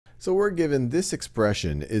So we're given this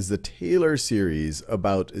expression is the Taylor series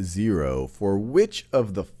about 0 for which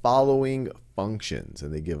of the following functions?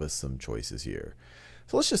 And they give us some choices here.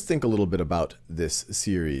 So let's just think a little bit about this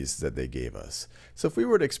series that they gave us. So if we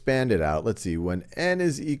were to expand it out, let's see, when n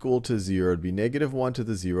is equal to 0, it'd be -1 to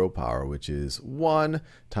the 0 power, which is 1,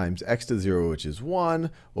 times x to the 0, which is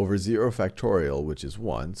 1, over 0 factorial, which is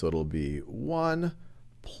 1. So it'll be 1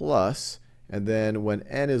 plus, and then when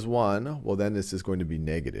n is 1, well, then this is going to be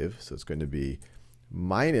negative. So it's going to be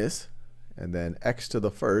minus, and then x to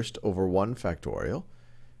the first over 1 factorial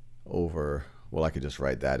over, well, I could just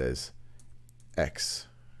write that as x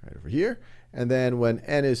right over here. And then when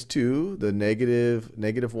n is 2, the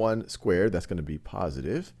negative 1 squared, that's going to be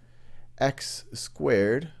positive, x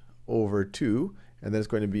squared over 2, and then it's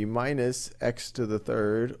going to be minus x to the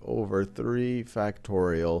third over 3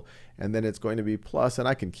 factorial, and then it's going to be plus, and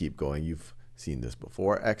I can keep going. You've seen this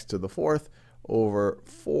before, x to the fourth over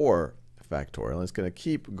 4 factorial. And it's going to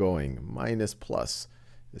keep going, minus plus.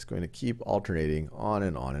 It's going to keep alternating on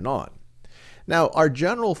and on and on. Now, our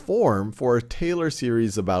general form for a Taylor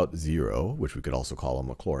series about 0, which we could also call a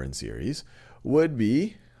Maclaurin series, would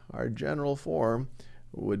be, our general form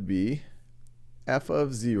would be f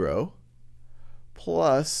of 0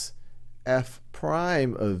 plus f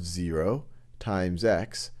prime of 0 times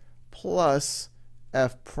x plus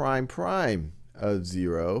f prime prime of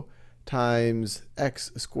 0 times x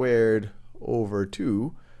squared over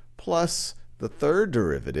 2 plus the third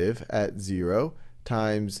derivative at 0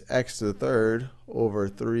 times x to the third over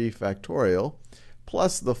 3 factorial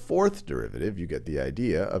plus the fourth derivative, you get the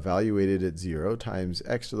idea, evaluated at 0 times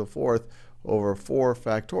x to the fourth over 4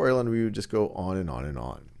 factorial, and we would just go on and on and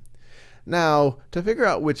on. Now, to figure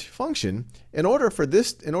out which function, in order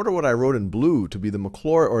what I wrote in blue to be the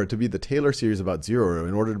Maclaurin, or to be the Taylor series about 0, or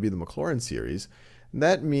in order to be the Maclaurin series,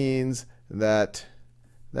 that means that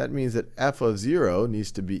f of 0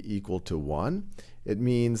 needs to be equal to 1. It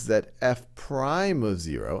means that f prime of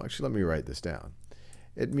 0, actually let me write this down.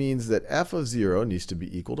 It means that f of 0 needs to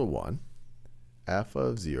be equal to 1. f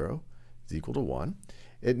of 0 is equal to 1.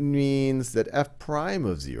 It means that f prime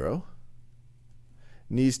of 0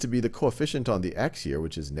 needs to be the coefficient on the x here,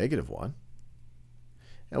 which is -1.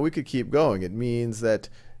 And we could keep going. It means that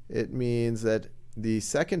the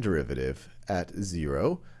second derivative at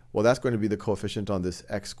 0, well, that's going to be the coefficient on this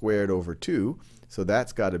x squared over 2. So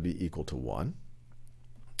that's got to be equal to 1.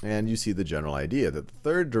 And you see the general idea that the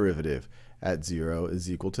third derivative at 0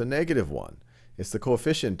 is equal to -1. It's the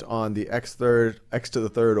coefficient on the x to the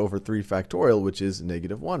third over 3 factorial, which is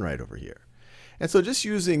 -1 right over here. And so just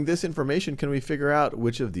using this information, can we figure out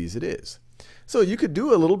which of these it is? So you could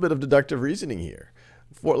do a little bit of deductive reasoning here.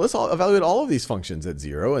 Let's evaluate all of these functions at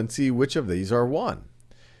 0 and see which of these are 1.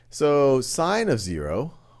 So sine of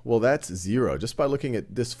 0, well, that's 0. Just by looking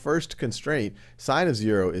at this first constraint, sine of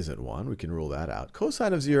 0 isn't 1. We can rule that out.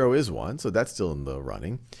 Cosine of 0 is 1, so that's still in the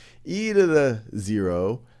running. E to the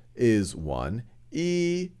 0 is 1.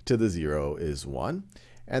 E to the 0 is 1.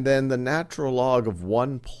 And then the natural log of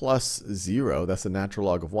 1 plus 0, that's the natural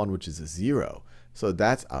log of 1, which is 0. So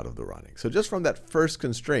that's out of the running. So just from that first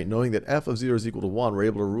constraint, knowing that f of 0 is equal to 1, we're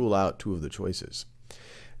able to rule out 2 of the choices.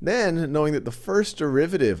 Then, knowing that the first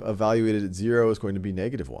derivative evaluated at 0 is going to be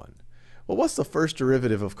 -1. Well, what's the first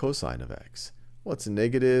derivative of cosine of x? Well, it's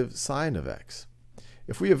negative sine of x.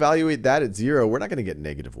 If we evaluate that at 0, we're not going to get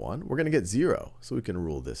 -1. We're going to get 0. So we can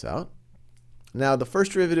rule this out. Now, the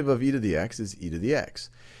first derivative of e to the x is e to the x.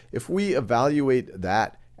 If we evaluate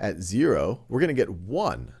that at 0, we're going to get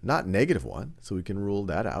 1, not -1. So we can rule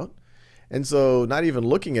that out. And so not even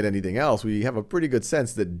looking at anything else, we have a pretty good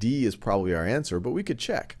sense that D is probably our answer, but we could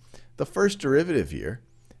check. The first derivative here,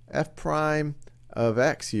 f prime of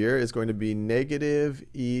x here, is going to be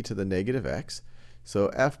 -e to the -x. So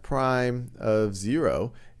f prime of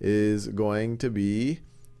 0 is going to be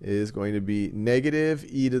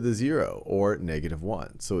 -e to the 0, or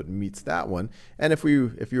 -1. So it meets that one. And if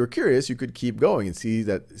you were curious, you could keep going and see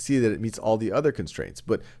that it meets all the other constraints.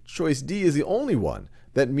 But choice D is the only one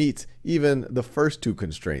that meets even the first two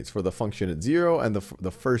constraints for the function at 0 and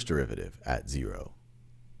the first derivative at 0.